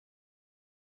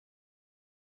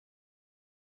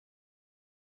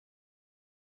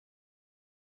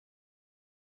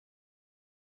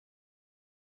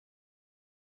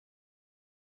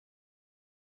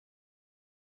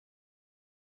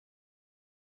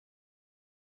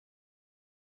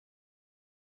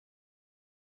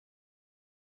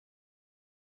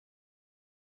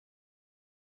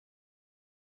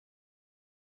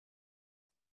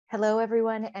Hello,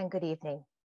 everyone, and good evening.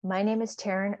 My name is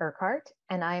Taryn Urquhart,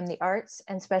 and I am the Arts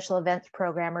and Special Events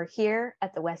Programmer here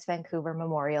at the West Vancouver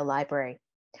Memorial Library.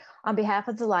 On behalf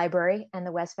of the library and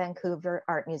the West Vancouver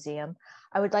Art Museum,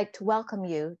 I would like to welcome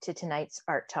you to tonight's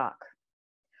Art Talk.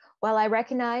 While I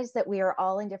recognize that we are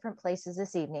all in different places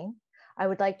this evening, I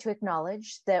would like to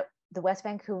acknowledge that the West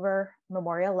Vancouver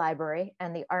Memorial Library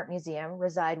and the Art Museum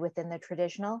reside within the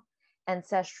traditional,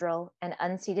 ancestral, and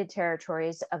unceded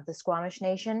territories of the Squamish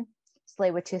Nation,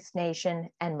 Tsleil-Waututh Nation,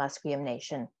 and Musqueam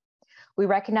Nation. We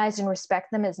recognize and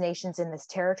respect them as nations in this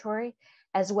territory,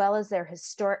 as well as their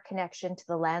historic connection to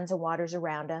the lands and waters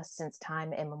around us since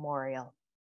time immemorial.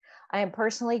 I am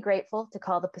personally grateful to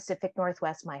call the Pacific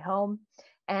Northwest my home,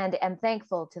 and am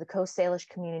thankful to the Coast Salish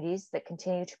communities that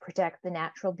continue to protect the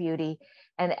natural beauty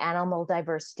and animal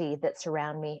diversity that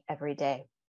surround me every day.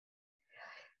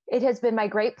 It has been my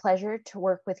great pleasure to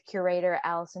work with curator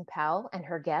Alison Powell and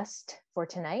her guest for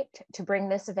tonight to bring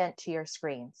this event to your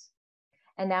screens.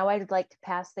 And now I'd like to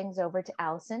pass things over to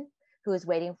Alison, who is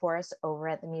waiting for us over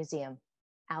at the museum.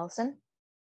 Alison?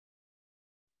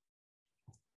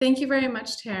 Thank you very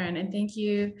much, Taryn, and thank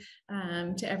you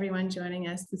to everyone joining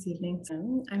us this evening.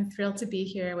 I'm thrilled to be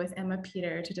here with Ema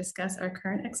Peter to discuss our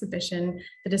current exhibition,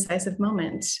 The Decisive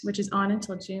Moment, which is on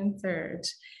until June 3rd.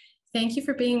 Thank you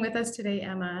for being with us today,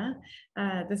 Ema.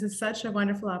 This is such a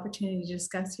wonderful opportunity to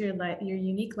discuss your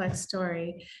unique life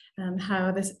story,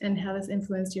 how this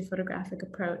influenced your photographic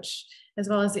approach, as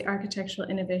well as the architectural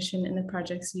innovation in the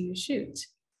projects you shoot.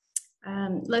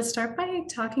 Let's start by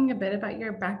talking a bit about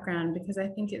your background, because I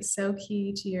think it's so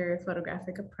key to your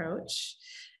photographic approach.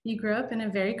 You grew up in a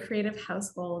very creative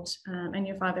household, and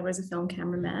your father was a film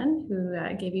cameraman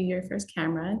who gave you your first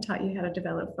camera and taught you how to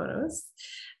develop photos.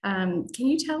 Can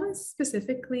you tell us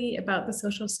specifically about the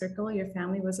social circle your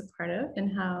family was a part of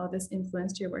and how this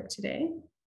influenced your work today?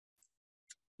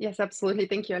 Yes, absolutely.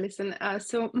 Thank you, Alison.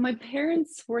 So my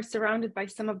parents were surrounded by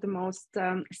some of the most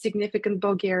significant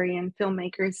Bulgarian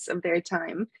filmmakers of their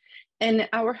time. And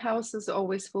our house is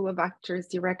always full of actors,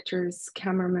 directors,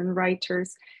 cameramen,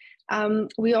 writers.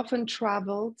 We often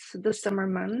traveled the summer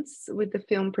months with the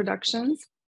film productions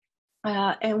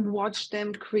and watched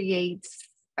them create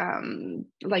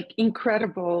like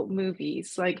incredible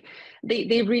movies. Like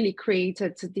they really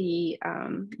created the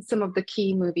some of the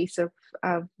key movies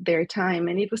of their time,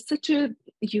 and it was such a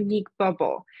unique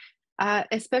bubble,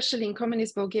 especially in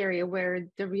communist Bulgaria, where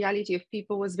the reality of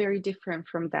people was very different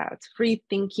from that. Free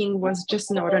thinking was just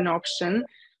not an option.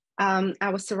 I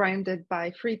was surrounded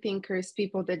by free thinkers,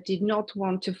 people that did not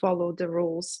want to follow the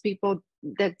rules, people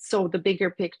that saw the bigger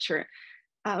picture.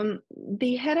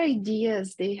 They had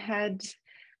ideas, they had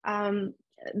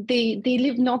they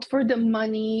lived not for the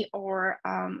money or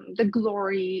the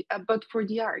glory, but for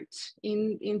the art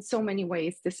in so many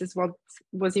ways. This is what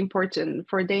was important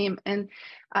for them. And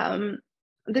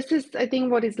this is, I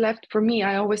think, what is left for me.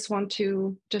 I always want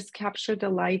to just capture the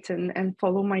light and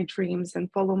follow my dreams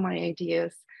and follow my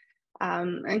ideas,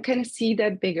 and kind of see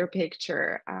that bigger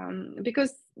picture,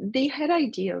 because they had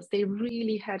ideals. They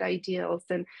really had ideals,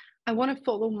 and I want to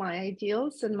follow my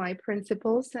ideals and my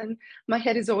principles, and my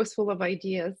head is always full of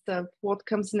ideas of what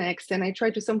comes next. And I try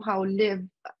to somehow live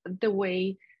the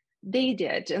way they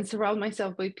did and surround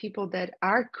myself with people that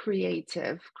are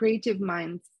creative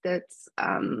minds that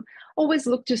always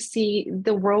look to see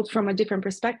the world from a different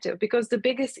perspective, because the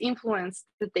biggest influence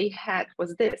that they had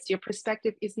was this: your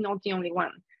perspective is not the only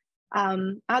one.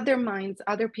 Other minds,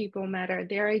 other people matter,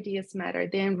 their ideas matter,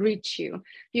 they enrich you.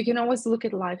 You can always look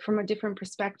at life from a different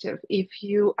perspective if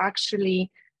you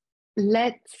actually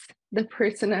let the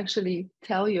person actually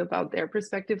tell you about their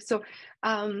perspective. So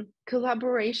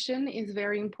collaboration is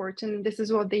very important. This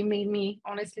is what they made me.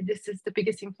 Honestly, this is the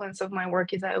biggest influence of my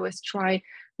work, is I always try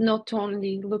not to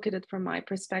only look at it from my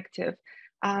perspective.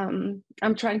 I'm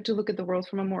trying to look at the world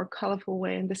from a more colorful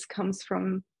way, and this comes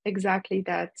from exactly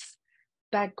that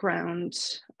background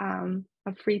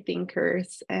of free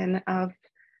thinkers and of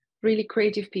really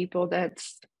creative people that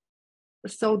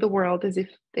saw the world as if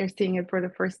they're seeing it for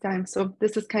the first time. So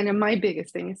this is kind of my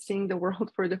biggest thing, is seeing the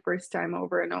world for the first time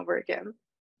over and over again.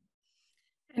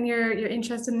 And your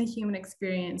interest in the human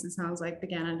experience, it sounds like,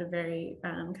 began at a very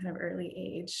kind of early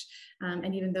age.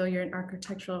 And even though you're an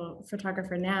architectural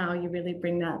photographer now, you really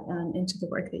bring that into the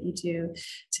work that you do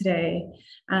today.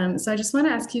 So I just want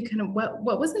to ask you, kind of,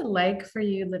 what was it like for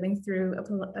you living through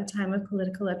a time of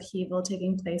political upheaval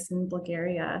taking place in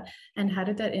Bulgaria, and how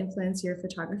did that influence your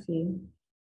photography?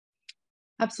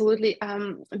 Absolutely.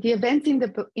 The events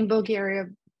in Bulgaria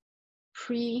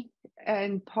pre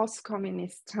and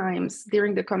post-communist times,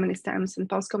 during the communist times and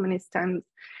post-communist times,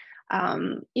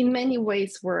 in many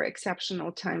ways were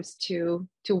exceptional times to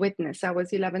witness. I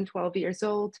was 11, 12 years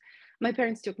old. My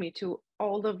parents took me to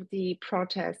all of the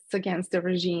protests against the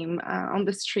regime on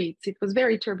the streets. It was a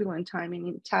very turbulent time in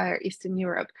entire Eastern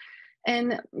Europe.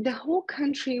 And the whole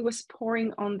country was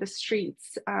pouring on the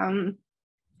streets.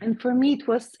 And for me, it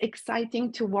was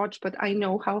exciting to watch, but I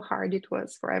know how hard it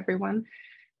was for everyone.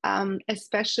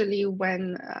 Especially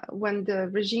when the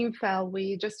regime fell,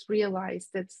 we just realized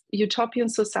that utopian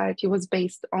society was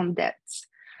based on debts.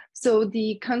 So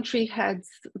the country had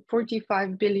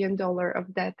 $45 billion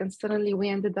of debt, and suddenly we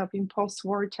ended up in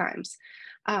post-war times.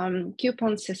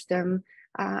 Coupon system.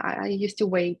 I used to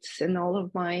wait, and all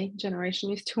of my generation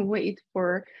used to wait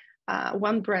for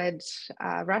one bread,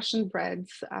 Russian bread,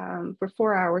 for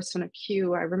 4 hours on a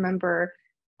queue. I remember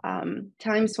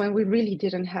times when we really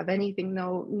didn't have anything,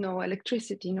 no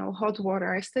electricity, no hot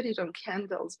water. I studied on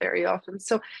candles very often.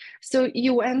 So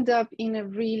you end up in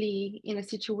a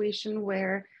situation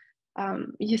where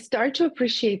you start to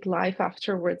appreciate life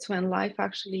afterwards, when life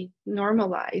actually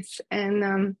normalizes.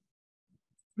 And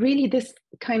really, this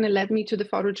kind of led me to the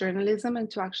photojournalism and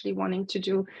to actually wanting to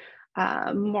do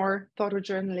more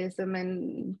photojournalism.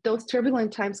 And those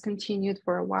turbulent times continued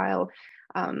for a while.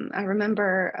 I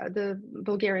remember the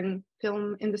Bulgarian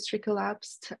film industry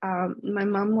collapsed. My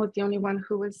mom was the only one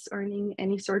who was earning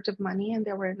any sort of money, and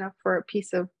there were enough for a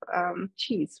piece of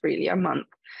cheese, really, a month,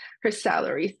 her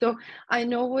salary. So I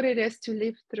know what it is to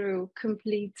live through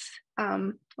complete,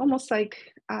 almost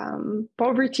like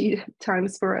poverty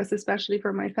times for us, especially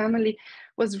for my family,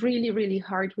 was really, really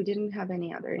hard. We didn't have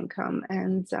any other income.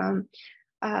 And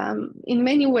in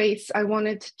many ways, I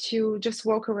wanted to just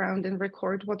walk around and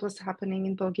record what was happening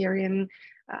in Bulgaria. And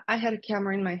I had a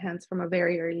camera in my hands from a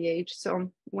very early age.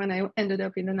 So when I ended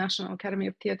up in the National Academy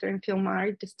of Theatre and Film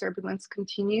Art, this turbulence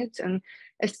continued. And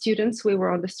as students, we were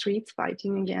on the streets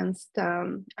fighting against,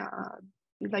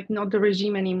 like, not the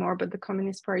regime anymore, but the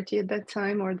Communist Party at that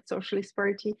time, or the Socialist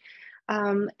Party.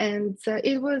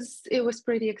 It was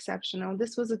pretty exceptional.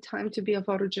 This was a time to be a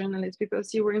photojournalist,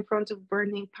 because you were in front of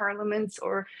burning parliaments,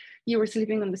 or you were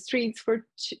sleeping on the streets for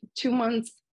 2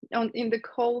 months in the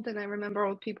cold. And I remember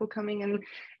old people coming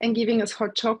and giving us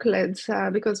hot chocolates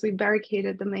because we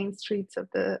barricaded the main streets of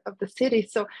the city.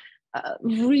 So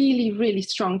really, really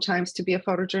strong times to be a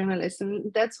photojournalist.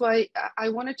 And that's why I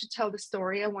wanted to tell the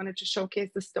story. I wanted to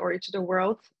showcase the story to the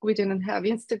world. We didn't have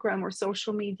Instagram or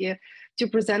social media to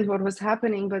present what was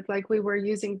happening, but like, we were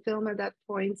using film at that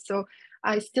point. So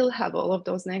I still have all of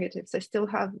those negatives. I still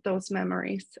have those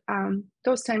memories.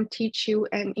 Those times teach you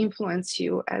and influence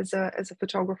you as a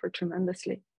photographer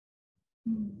tremendously.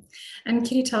 And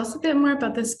can you tell us a bit more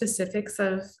about the specifics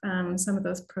of some of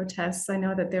those protests? I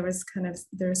know that there was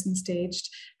some staged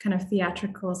kind of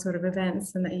theatrical sort of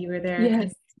events, and that you were there kind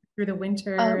of through the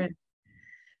winter.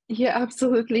 Yeah,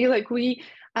 absolutely. Like, we,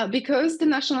 because the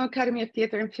National Academy of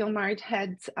Theatre and Film Art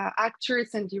had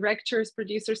actors and directors,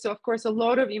 producers, so of course a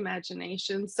lot of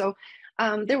imagination. So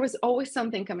there was always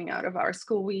something coming out of our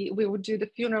school. We would do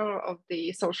the funeral of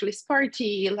the Socialist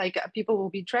Party. Like, people will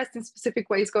be dressed in specific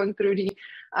ways going through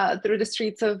the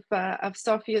streets of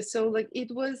Sofia. So like,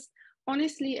 it was,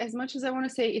 honestly, as much as I want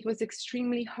to say it was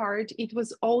extremely hard, it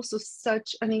was also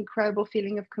such an incredible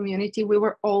feeling of community. We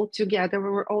were all together. We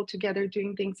were all together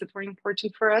doing things that were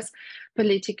important for us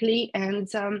politically. And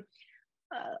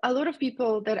a lot of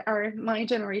people that are my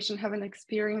generation haven't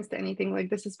experienced anything like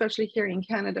this, especially here in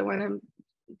Canada. When I'm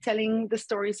telling the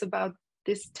stories about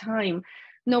this time,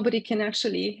 nobody can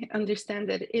actually understand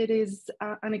that it is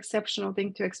an exceptional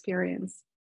thing to experience.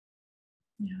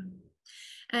 Yeah.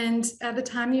 And at the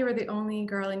time, you were the only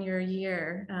girl in your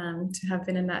year to have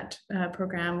been in that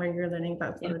program where you're learning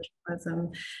about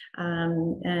photojournalism.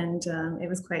 And it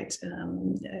was quite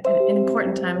an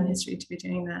important time in history to be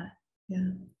doing that.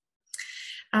 Yeah.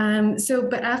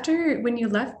 But after, when you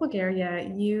left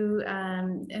Bulgaria, you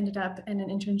ended up in an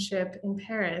internship in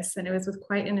Paris, and it was with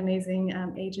quite an amazing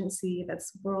agency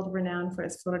that's world renowned for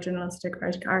its photojournalistic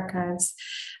archives.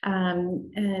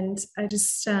 And I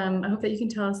just, I hope that you can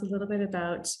tell us a little bit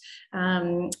about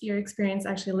your experience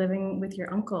actually living with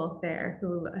your uncle there,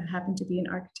 who happened to be an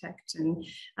architect,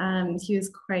 and he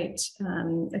was quite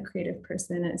a creative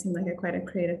person, and it seemed like quite a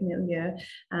creative milieu.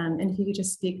 And if you could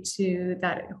just speak to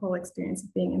that whole experience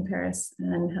of being in Paris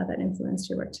and how that influenced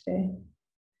your work today.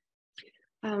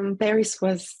 Paris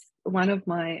was one of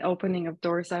my opening of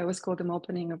doors. I always call them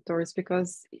opening of doors,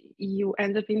 because you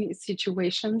end up in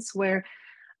situations where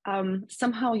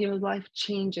somehow your life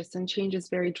changes, and changes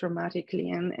very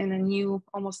dramatically, and a new,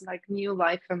 almost like new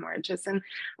life emerges. And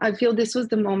I feel this was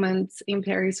the moment in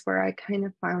Paris where I kind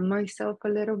of found myself a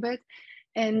little bit.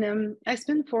 And I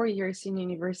spent 4 years in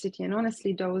university, and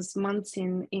honestly, those months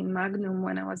in Magnum,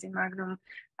 when I was in Magnum,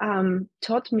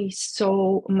 taught me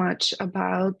so much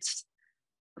about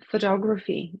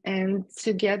photography. And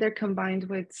together, combined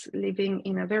with living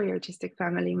in a very artistic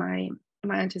family, my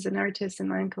aunt is an artist and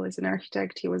my uncle is an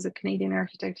architect. He was a Canadian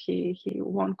architect. He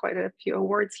won quite a few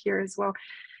awards here as well.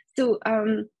 So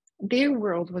their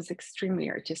world was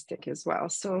extremely artistic as well.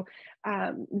 So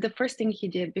the first thing he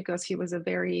did, because he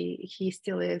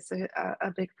still is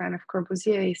a big fan of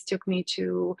Corbusier, he took me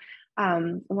to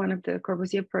one of the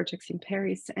Corbusier projects in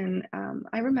Paris. And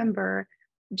I remember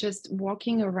just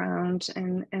walking around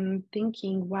and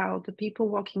thinking, wow, the people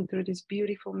walking through this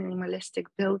beautiful minimalistic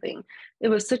building, it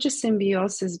was such a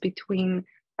symbiosis between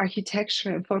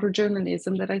architecture and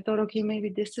photojournalism that I thought, okay, maybe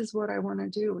this is what I want to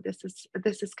do.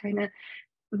 This is kind of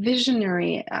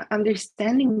visionary.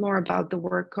 Understanding more about the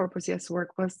work, Corbusier's work,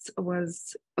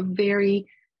 was very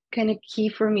kind of key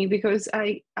for me, because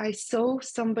I saw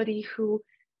somebody who,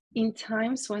 in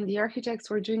times when the architects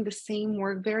were doing the same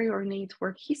work, very ornate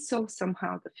work, he saw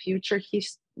somehow the future. He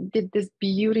did this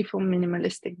beautiful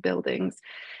minimalistic buildings,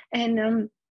 and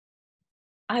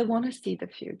I want to see the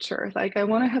future. Like, I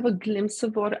want to have a glimpse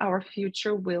of what our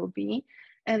future will be.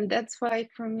 And that's why,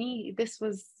 for me, this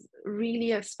was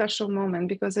really a special moment,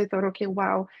 because I thought, okay,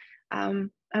 wow,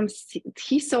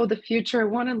 he saw the future. I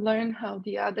want to learn how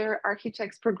the other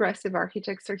architects, progressive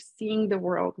architects, are seeing the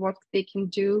world, what they can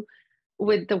do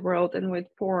with the world and with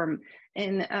form.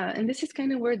 And this is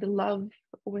kind of where the love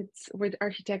with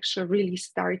architecture really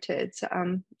started.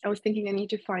 I was thinking I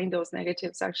need to find those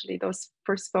negatives, actually, those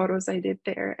first photos I did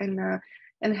there,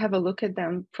 and have a look at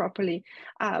them properly.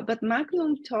 But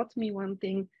Magnum taught me one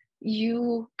thing: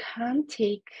 you can't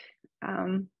take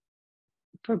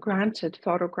for granted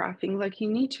photographing. Like, you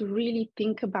need to really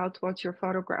think about what you're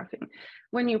photographing.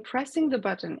 When you're pressing the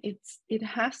button, it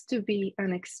has to be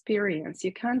an experience.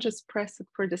 You can't just press it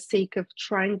for the sake of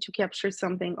trying to capture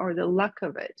something or the luck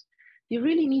of it. You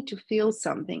really need to feel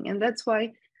something. And that's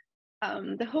why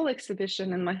the whole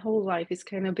exhibition and my whole life is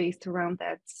kind of based around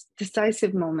that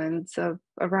decisive moments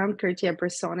around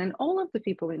Cartier-Bresson and all of the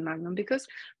people in Magnum, because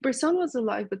Bresson was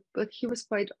alive, but he was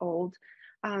quite old.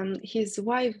 His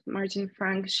wife, Martin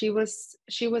Frank, she was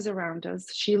around us.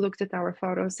 She looked at our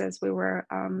photos as we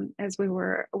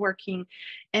were working,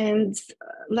 and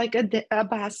like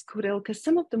Abbas Kurilka,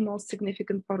 some of the most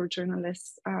significant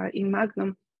photojournalists in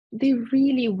Magnum, they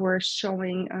really were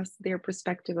showing us their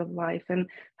perspective of life and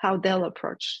how they'll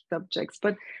approach subjects.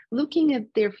 But looking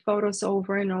at their photos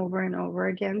over and over and over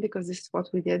again, because this is what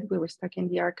we did, we were stuck in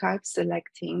the archive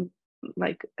selecting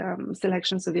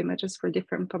selections of images for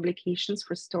different publications,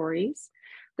 for stories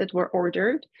that were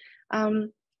ordered.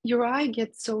 Your eye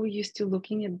gets so used to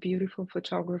looking at beautiful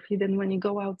photography, then when you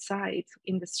go outside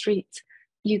in the street,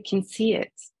 you can see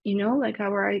it, like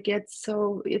our eye gets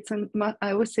so,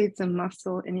 I always say it's a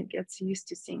muscle, and it gets used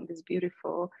to seeing these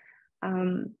beautiful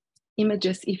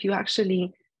images if you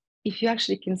actually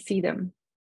can see them.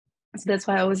 So that's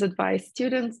why I always advise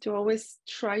students to always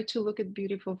try to look at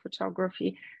beautiful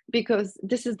photography, because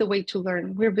this is the way to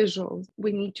learn. We're visuals.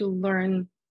 We need to learn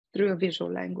through a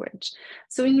visual language.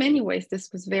 So in many ways,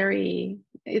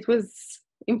 it was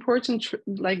important,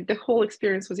 like the whole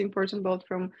experience was important, both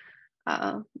from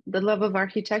the love of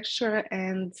architecture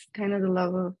and kind of the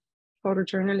love of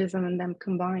photojournalism, and them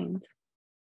combined.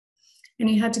 And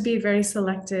you had to be very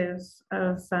selective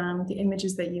of the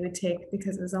images that you would take,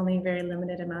 because it was only a very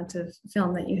limited amount of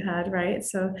film that you had, right?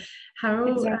 So how,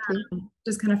 exactly.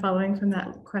 Just kind of following from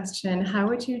that question, how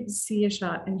would you see a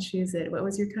shot and choose it? What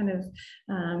was your kind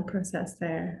of process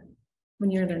there when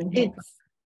you're learning?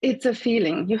 It's a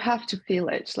feeling. You have to feel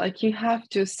it. Like, you have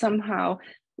to somehow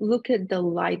look at the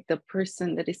light, the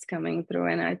person that is coming through.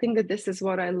 And I think that this is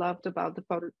what I loved about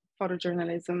the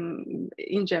photojournalism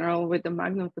in general with the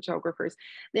Magnum photographers.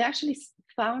 They actually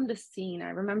found a scene. I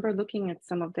remember looking at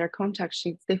some of their contact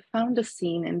sheets. They found a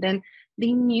scene, and then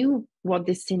they knew what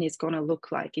this scene is going to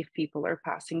look like if people are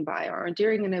passing by, or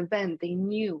during an event, they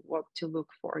knew what to look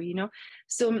for,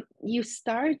 So you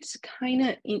start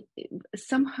kind of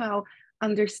somehow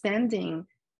understanding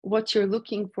what you're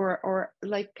looking for, or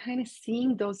like kind of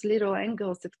seeing those little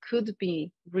angles that could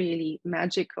be really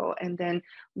magical, and then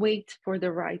wait for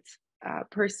the right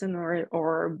person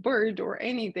or bird or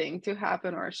anything to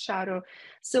happen, or a shadow.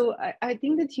 So I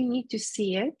think that you need to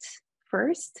see it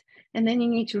first, and then you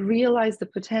need to realize the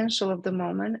potential of the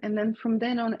moment, and then from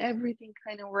then on, everything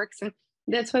kind of works. And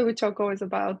that's why we talk always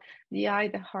about the eye,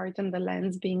 the heart, and the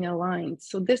lens being aligned.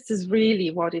 So this is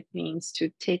really what it means to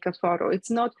take a photo.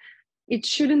 It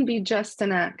shouldn't be just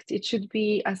an act. It should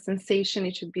be a sensation.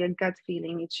 It should be a gut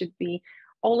feeling. It should be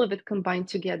all of it combined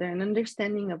together, an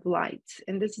understanding of light.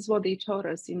 And this is what they taught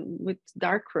us with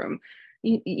darkroom.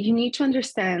 You need to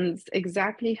understand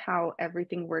exactly how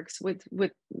everything works with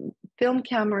film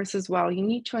cameras as well. You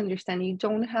need to understand you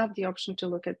don't have the option to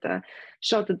look at the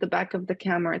shot at the back of the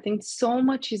camera. I think so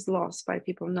much is lost by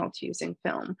people not using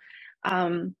film.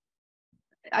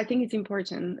 I think it's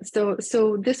important.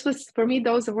 So this was, for me,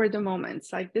 those were the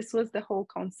moments. Like, this was the whole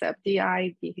concept, the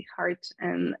eye, the heart,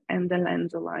 and the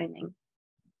lens aligning.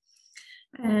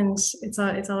 And it's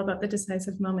all about the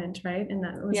decisive moment, right? And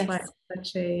that was why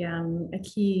it's such a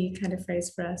key kind of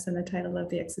phrase for us in the title of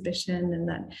the exhibition, and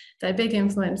that big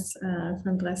influence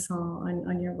from Bresson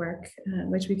on your work,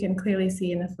 which we can clearly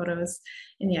see in the photos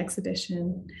in the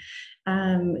exhibition.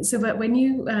 But when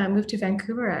you moved to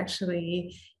Vancouver,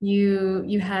 actually,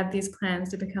 you had these plans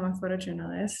to become a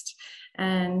photojournalist,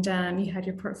 and you had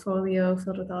your portfolio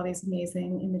filled with all these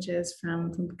amazing images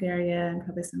from Bulgaria and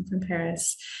probably some from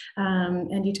Paris,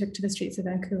 and you took to the streets of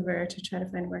Vancouver to try to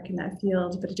find work in that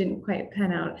field, but it didn't quite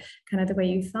pan out kind of the way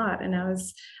you thought. And I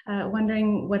was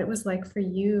wondering what it was like for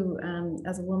you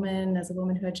as a woman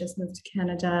who had just moved to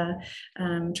Canada,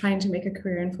 trying to make a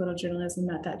career in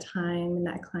photojournalism at that time, in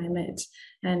that climate,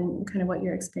 and kind of what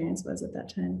your experience was at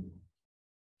that time.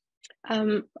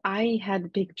 I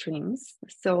had big dreams.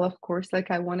 So of course, like,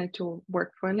 I wanted to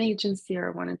work for an agency, or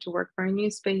I wanted to work for a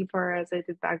newspaper, as I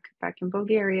did back in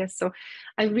Bulgaria. So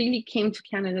I really came to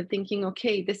Canada thinking,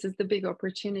 okay, this is the big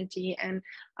opportunity. And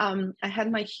I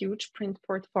had my huge print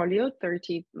portfolio,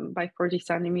 30 by 40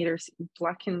 centimeters,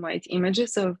 black and white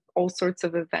images of all sorts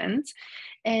of events.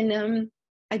 And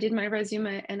I did my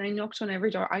resume and I knocked on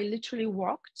every door. I literally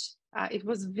walked. It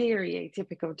was very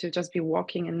atypical to just be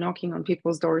walking and knocking on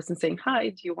people's doors and saying, "Hi,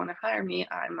 do you want to hire me?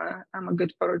 I'm a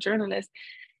good photojournalist."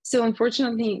 So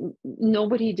unfortunately,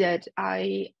 nobody did.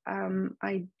 I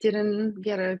didn't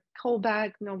get a call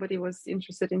back. Nobody was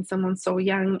interested in someone so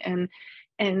young,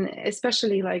 and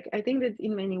especially, like, I think that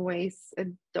in many ways at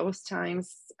those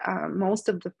times, most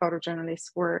of the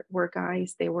photojournalists were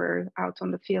guys. They were out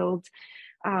on the field.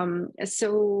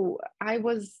 So I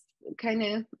was kind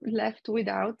of left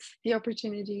without the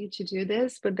opportunity to do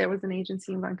this, but there was an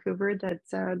agency in Vancouver that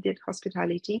did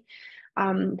hospitality,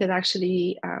 that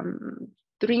actually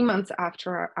 3 months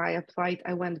after I applied,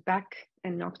 I went back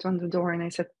and knocked on the door and I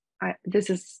said,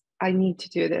 I need to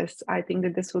do this. I think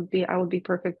that I would be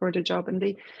perfect for the job. And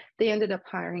they ended up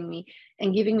hiring me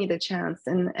and giving me the chance.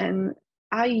 And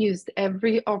I used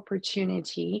every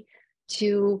opportunity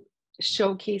to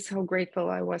showcase how grateful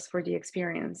I was for the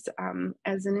experience.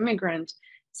 As an immigrant,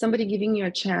 somebody giving you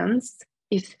a chance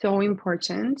is so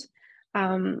important.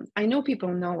 I know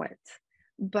people know it,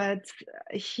 but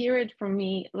hear it from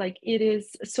me, like, it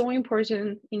is so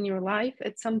important in your life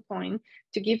at some point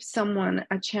to give someone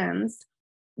a chance,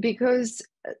 because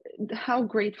how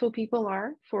grateful people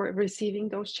are for receiving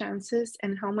those chances,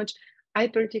 and how much I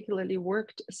particularly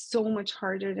worked so much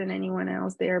harder than anyone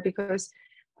else there, because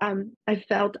I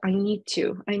felt I need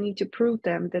to prove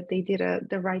them that they did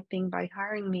the right thing by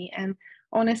hiring me. And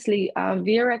honestly,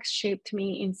 VRX shaped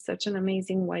me in such an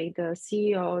amazing way. The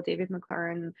CEO, David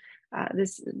McLaren, at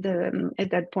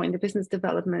that point, the business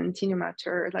development, Ema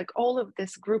Peter, like, all of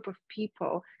this group of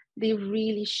people, they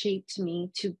really shaped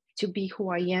me to be who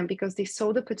I am, because they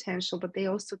saw the potential, but they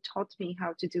also taught me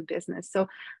how to do business. So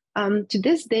to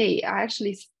this day, I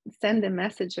actually send them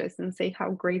messages and say how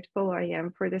grateful I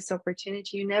am for this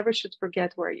opportunity. You never should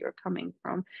forget where you're coming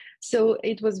from. So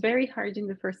it was very hard in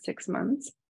the first 6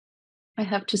 months. I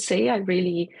have to say, I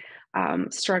really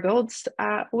struggled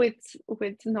with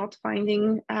not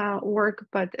finding work,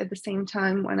 but at the same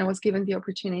time, when I was given the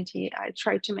opportunity, I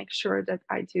tried to make sure that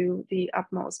I do the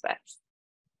utmost best.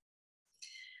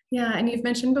 Yeah, and you've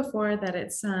mentioned before that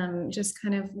it's just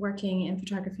kind of working in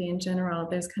photography in general.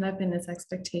 There's kind of been this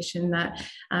expectation that,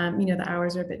 the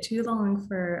hours are a bit too long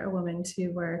for a woman to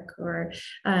work, or,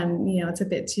 it's a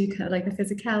bit too kind of like the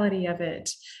physicality of it.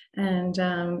 And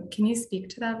can you speak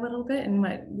to that a little bit, and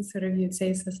what sort of you'd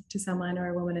say to someone or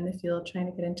a woman in the field trying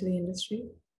to get into the industry?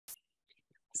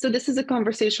 So this is a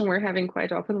conversation we're having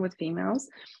quite often with females.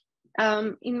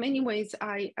 In many ways,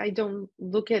 I don't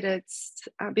look at it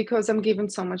because I'm given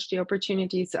so much the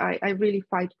opportunities. I really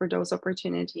fight for those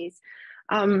opportunities.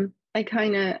 I'm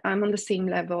on the same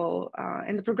level,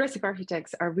 and the progressive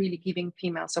architects are really giving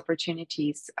females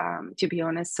opportunities, to be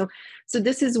honest. So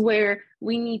this is where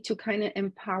we need to kind of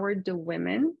empower the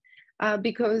women,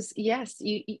 because yes,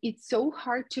 it's so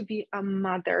hard to be a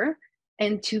mother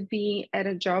and to be at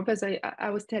a job. As I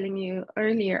was telling you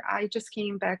earlier, I just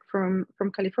came back from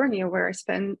California, where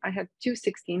I had 2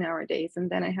 16-hour days, and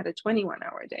then I had a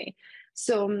 21-hour day.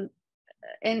 So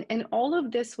and all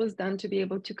of this was done to be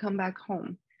able to come back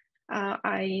home.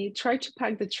 I try to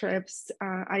pack the trips.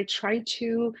 I try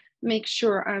to make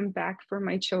sure I'm back for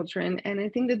my children. And I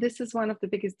think that this is one of the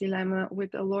biggest dilemma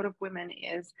with a lot of women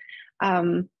is,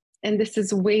 and this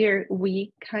is where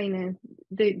we kind of,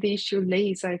 the issue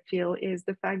lays, I feel, is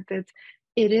the fact that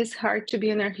it is hard to be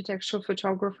an architectural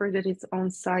photographer that is on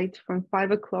site from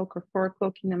 5 o'clock or 4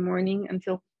 o'clock in the morning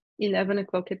until 11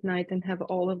 o'clock at night and have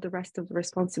all of the rest of the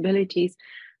responsibilities.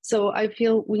 So I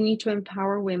feel we need to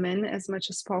empower women as much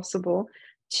as possible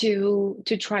to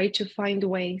try to find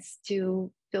ways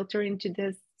to filter into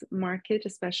this market,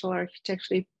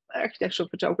 especially architectural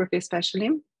photography, especially,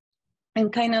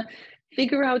 and kind of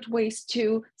figure out ways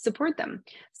to support them.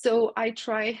 So I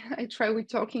try with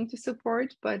talking to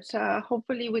support, but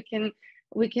hopefully we can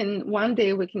one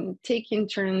day we can take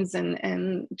interns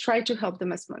and try to help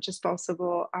them as much as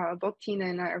possible. Both Tina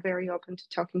and I are very open to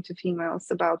talking to females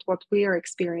about what we are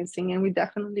experiencing, and we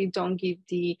definitely don't give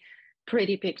the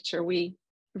pretty picture. We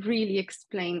really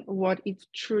explain what it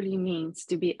truly means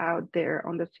to be out there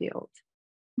on the field.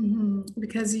 Mm-hmm.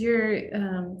 Because your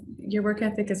work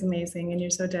ethic is amazing, and you're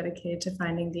so dedicated to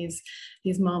finding these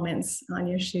moments on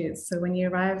your shoots. So when you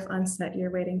arrive on set,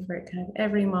 you're waiting for kind of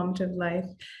every moment of life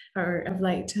or of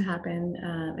light to happen,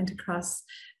 and to cross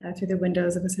through the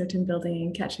windows of a certain building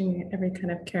and catching every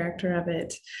kind of character of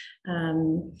it.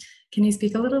 Can you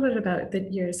speak a little bit about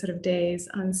your sort of days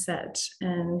on set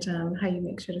and how you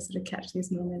make sure to sort of catch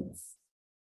these moments?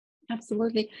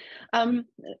 Absolutely. There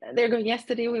you go.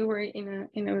 Yesterday we were in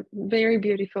a very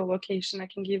beautiful location. I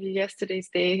can give you yesterday's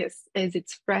day as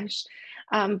it's fresh.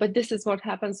 But this is what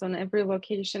happens on every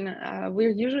location.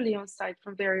 We're usually on site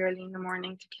from very early in the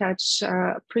morning to catch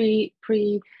pre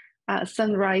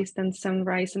sunrise, then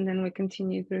sunrise, and then we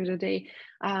continue through the day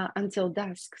until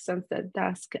dusk, sunset,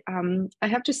 dusk. I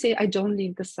have to say I don't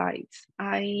leave the site.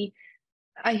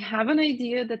 I have an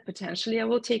idea that potentially I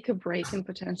will take a break and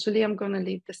potentially I'm going to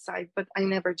leave the site, but I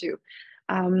never do.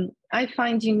 I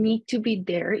find you need to be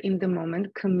there in the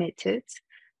moment, committed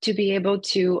to be able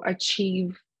to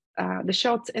achieve the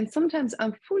shots. And sometimes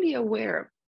I'm fully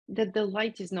aware that the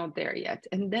light is not there yet.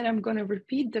 And then I'm going to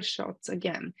repeat the shots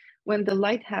again when the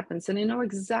light happens. And I know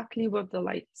exactly what the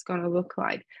light is going to look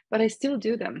like, but I still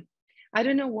do them. I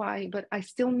don't know why, but I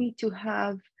still need to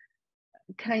have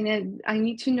I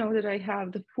need to know that I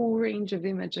have the full range of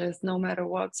images no matter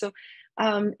what. So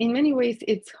in many ways,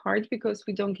 it's hard because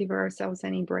we don't give ourselves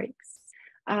any breaks.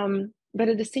 But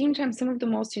at the same time, some of the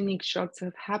most unique shots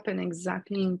have happened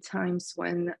exactly in times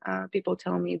when people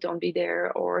tell me don't be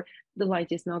there, or the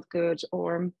light is not good,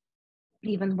 or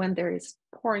even when there is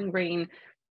pouring rain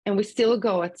and we still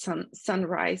go at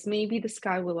sunrise. Maybe the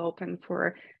sky will open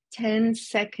for 10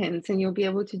 seconds and you'll be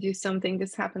able to do something.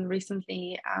 This happened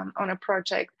recently on a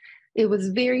project. It was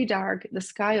very dark. The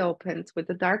sky opened with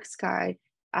the dark sky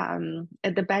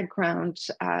at the background,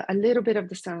 a little bit of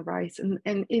the sunrise,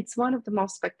 and it's one of the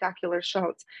most spectacular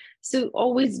shots. So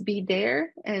always be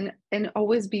there and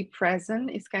always be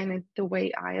present is kind of the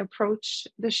way I approach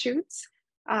the shoots.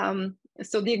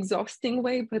 So the exhausting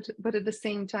way, but at the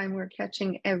same time, we're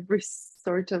catching every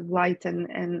sort of light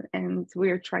and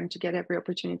we're trying to get every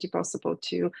opportunity possible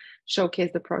to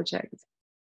showcase the project.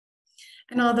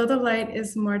 And although the light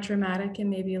is more dramatic and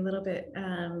maybe a little bit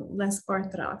less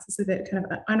orthodox, it's a bit kind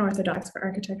of unorthodox for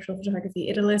architectural photography,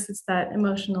 it elicits that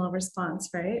emotional response,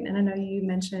 right? And I know you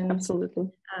mentioned absolutely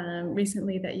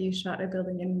recently that you shot a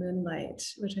building in moonlight,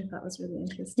 which I thought was really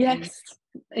interesting. Yes,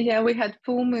 yeah, we had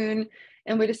full moon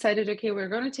and we decided, okay, we're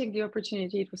going to take the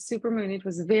opportunity. It was super moon. It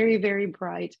was very, very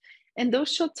bright. And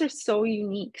those shots are so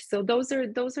unique. So those are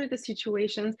the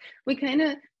situations we kind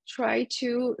of try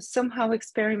to somehow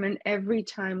experiment every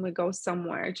time we go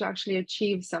somewhere to actually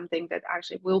achieve something that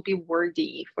actually will be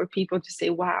worthy for people to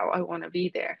say, wow, I want to be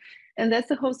there. And that's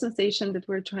the whole sensation that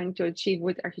we're trying to achieve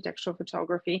with architectural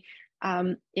photography,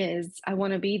 is I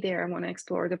want to be there. I want to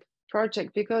explore the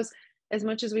project, because as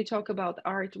much as we talk about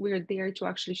art, we're there to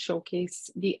actually showcase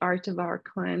the art of our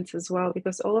clients as well,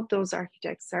 because all of those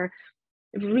architects are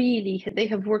really, they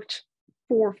have worked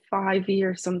 4 or 5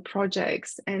 years on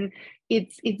projects, and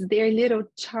it's their little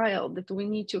child that we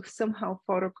need to somehow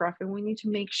photograph, and we need to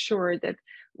make sure that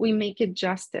we make it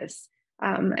justice.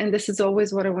 And this is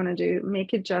always what I want to do,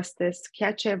 make it justice,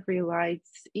 catch every light,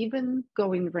 even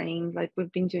go in rain. Like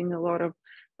we've been doing a lot of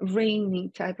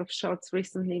rainy type of shots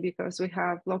recently because we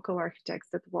have local architects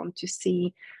that want to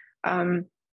see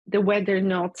the weather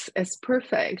not as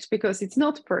perfect, because it's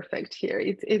not perfect here.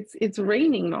 It's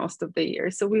raining most of the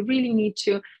year. So we really need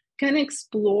to kind of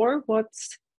explore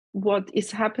what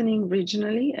is happening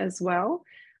regionally as well.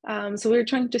 So we're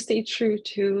trying to stay true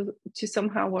to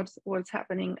somehow what's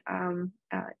happening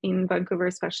in Vancouver,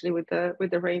 especially with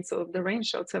the rain. So the rain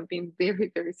shots have been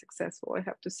very, very successful, I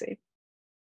have to say.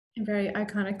 And very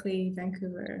iconically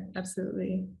Vancouver,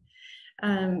 absolutely.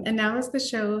 And now as the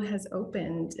show has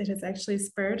opened, it has actually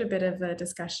spurred a bit of a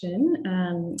discussion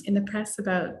in the press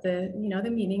about the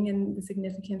meaning and the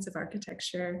significance of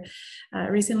architecture.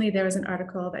 Recently, there was an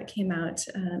article that came out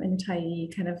in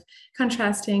Tyee kind of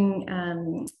contrasting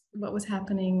what was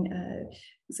happening,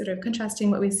 sort of contrasting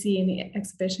what we see in the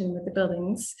exhibition with the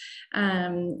buildings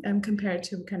compared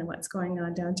to kind of what's going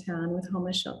on downtown with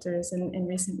homeless shelters in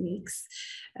recent weeks.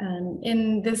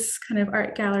 In this kind of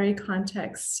art gallery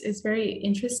context, it's very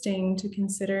interesting to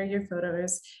consider your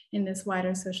photos in this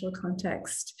wider social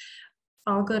context.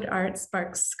 All good art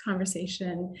sparks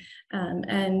conversation,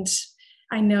 and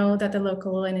I know that the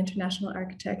local and international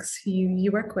architects who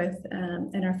you work with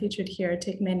and are featured here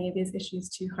take many of these issues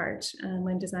to heart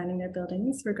when designing their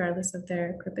buildings, regardless of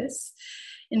their purpose.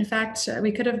 In fact,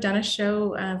 we could have done a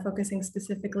show focusing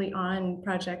specifically on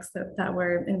projects that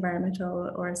were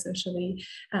environmental or socially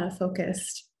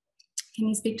focused. Can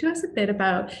you speak to us a bit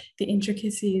about the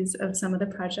intricacies of some of the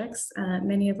projects,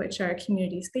 many of which are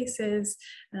community spaces,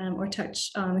 or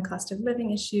touch on the cost of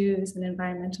living issues and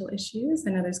environmental issues?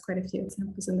 I know there's quite a few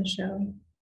examples in the show.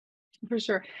 For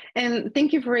sure. And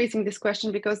thank you for raising this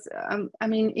question, because I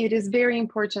mean, it is very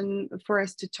important for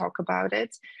us to talk about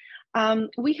it.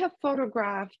 We have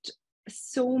photographed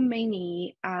so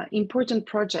many important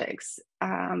projects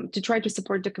to try to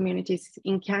support the communities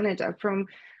in Canada, from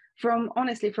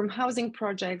honestly, from housing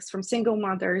projects, from single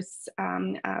mothers,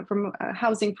 from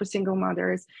housing for single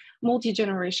mothers,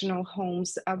 multi-generational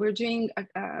homes. We're doing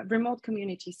remote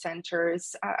community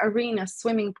centers, arenas,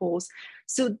 swimming pools.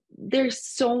 So there's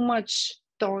so much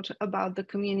thought about the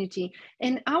community.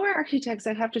 And our architects,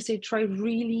 I have to say, try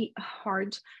really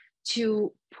hard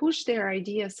to push their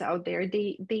ideas out there.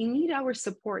 They need our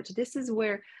support. This is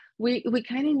where we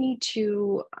kind of need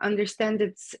to understand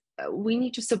that we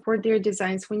need to support their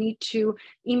designs. We need to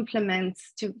implement,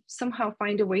 to somehow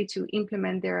find a way to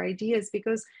implement their ideas,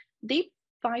 because they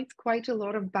fight quite a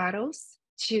lot of battles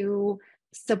to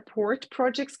support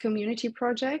projects, community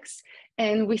projects.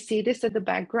 And we see this at the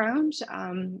background.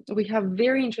 We have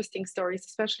very interesting stories,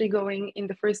 especially going in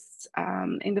the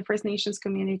First Nations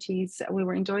communities. We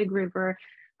were in Doig River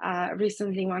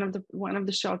recently. One of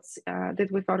the shots that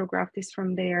we photographed is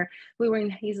from there. We were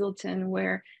in Hazelton,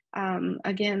 where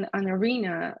again, an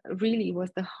arena really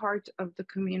was the heart of the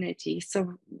community.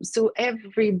 So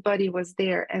everybody was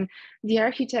there, and the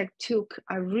architect took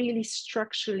a really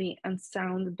structurally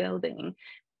unsound building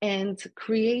and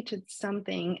created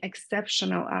something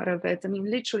exceptional out of it. I mean,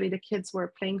 literally, the kids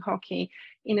were playing hockey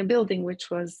in a building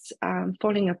which was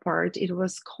falling apart. It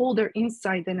was colder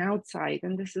inside than outside,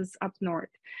 and this is up north.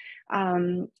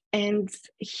 And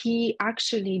he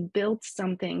actually built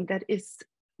something that is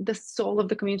the soul of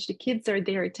the community. The kids are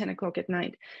there at 10 o'clock at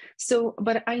night. So,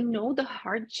 but I know the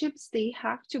hardships they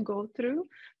have to go through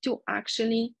to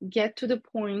actually get to the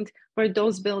point where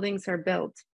those buildings are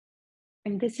built.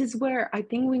 And this is where I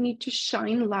think we need to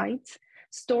shine light.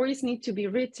 Stories need to be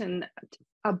written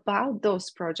about those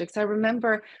projects. I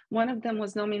remember one of them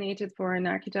was nominated for an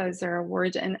Architizer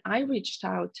Award, and I reached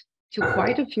out to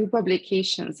quite a few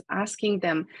publications asking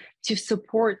them to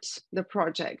support the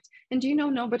project. And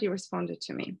nobody responded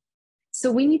to me.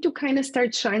 So we need to kind of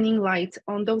start shining light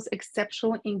on those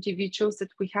exceptional individuals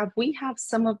that we have. We have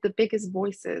some of the biggest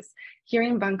voices here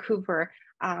in Vancouver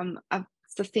of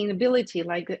sustainability,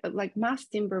 like mass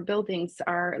timber buildings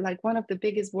are like one of the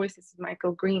biggest voices.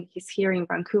 Michael Green, he's here in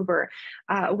Vancouver.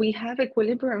 We have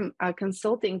Equilibrium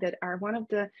Consulting, that are one of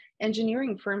the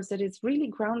engineering firms that is really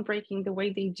groundbreaking the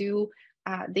way they do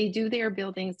their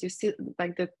buildings,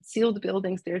 like the sealed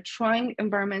buildings. They're trying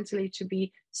environmentally to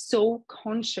be so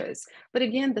conscious. But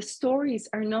again, the stories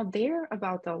are not there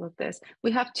about all of this.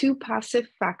 We have 2 passive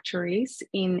factories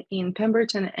in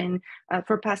Pemberton, and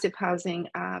for passive housing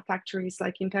factories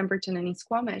like in Pemberton and in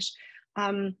Squamish.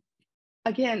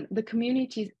 Again, the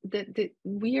communities that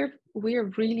we're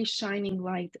really shining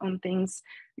light on things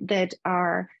that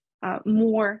are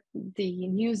more the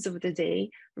news of the day,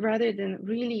 rather than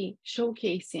really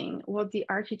showcasing what the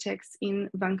architects in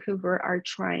Vancouver are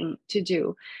trying to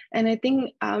do. And I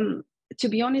think, to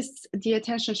be honest, the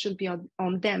attention should be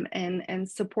on them and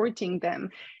supporting them.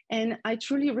 And I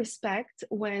truly respect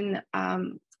when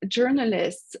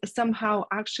journalists somehow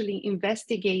actually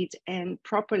investigate and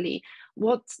properly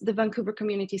what the Vancouver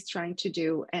community is trying to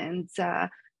do,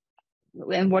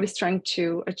 and what is trying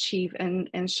to achieve,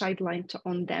 and shine light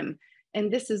on them. And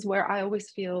this is where I always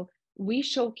feel we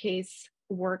showcase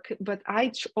work, but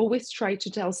I always try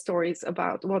to tell stories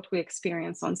about what we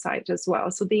experience on site as well.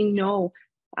 So they know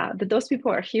that those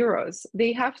people are heroes.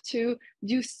 They have to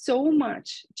do so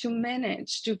much to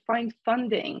manage, to find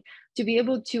funding, to be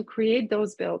able to create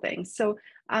those buildings. So,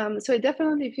 so I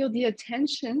definitely feel the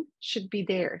attention should be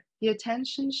there. The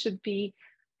attention should be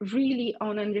really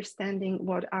on understanding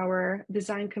what our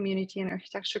design community and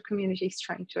architecture community is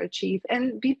trying to achieve,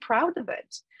 and be proud of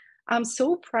it. I'm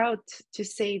so proud to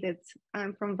say that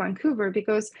I'm from Vancouver,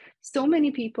 because so many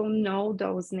people know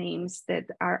those names that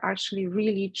are actually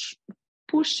really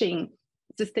pushing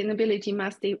sustainability,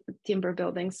 mass timber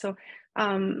buildings. So,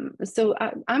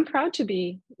 I'm proud to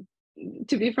be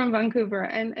from Vancouver,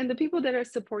 and the people that are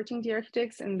supporting the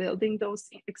architects and building those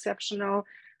exceptional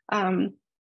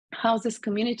houses,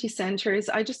 community centers.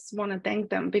 I just want to thank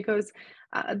them, because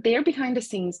they're behind the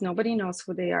scenes. Nobody knows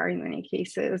who they are in many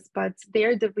cases, but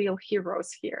they're the real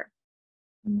heroes here.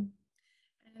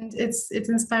 And it's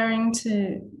inspiring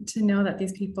to know that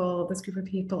this group of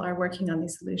people are working on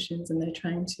these solutions, and they're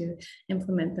trying to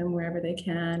implement them wherever they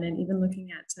can. And even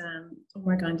looking at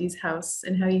Omar Gandhi's house,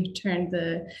 and how he turned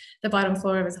the bottom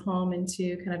floor of his home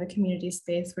into kind of a community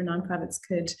space where nonprofits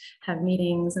could have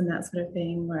meetings and that sort of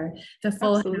thing, where the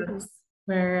full Absolutely. house,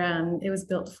 where it was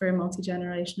built for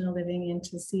multi-generational living, and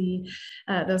to see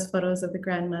those photos of the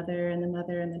grandmother and the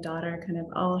mother and the daughter kind of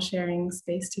all sharing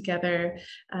space together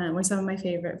were some of my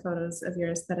favorite photos of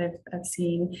yours that I've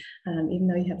seen, even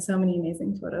though you have so many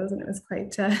amazing photos, and it was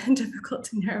quite difficult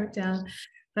to narrow it down.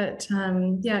 But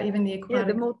yeah, even the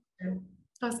aquatic.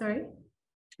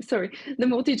 The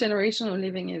multi-generational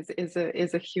living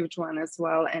is a huge one as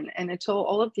well, and it's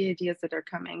all of the ideas that are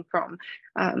coming from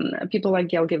people like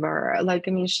Gail Guevara. Like,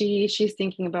 I mean, she's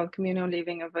thinking about communal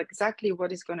living, of exactly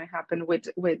what is going to happen with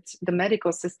the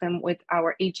medical system, with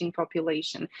our aging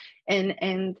population,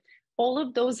 and all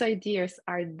of those ideas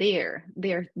are there.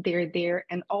 They're there,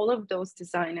 and all of those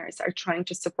designers are trying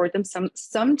to support them.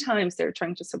 Sometimes they're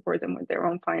trying to support them with their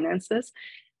own finances.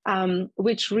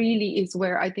 Which really is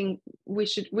where I think we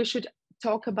should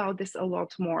talk about this a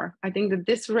lot more. I think that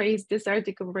this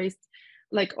article raised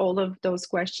like all of those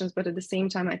questions, but at the same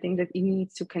time, I think that it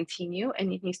needs to continue,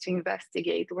 and it needs to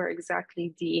investigate what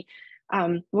exactly the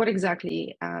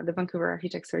Vancouver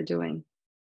architects are doing.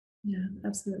 Yeah,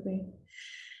 absolutely.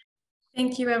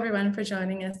 Thank you everyone for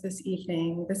joining us this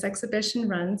evening. This exhibition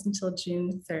runs until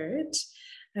June 3rd.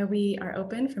 We are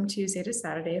open from Tuesday to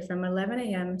Saturday from 11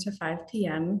 a.m. to 5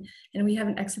 p.m. And we have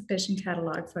an exhibition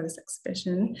catalog for this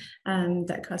exhibition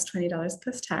that costs $20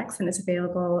 plus tax, and is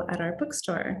available at our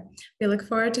bookstore. We look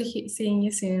forward to seeing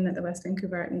you soon at the West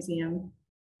Vancouver Art Museum.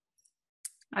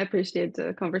 I appreciate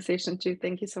the conversation too.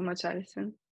 Thank you so much,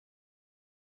 Alison.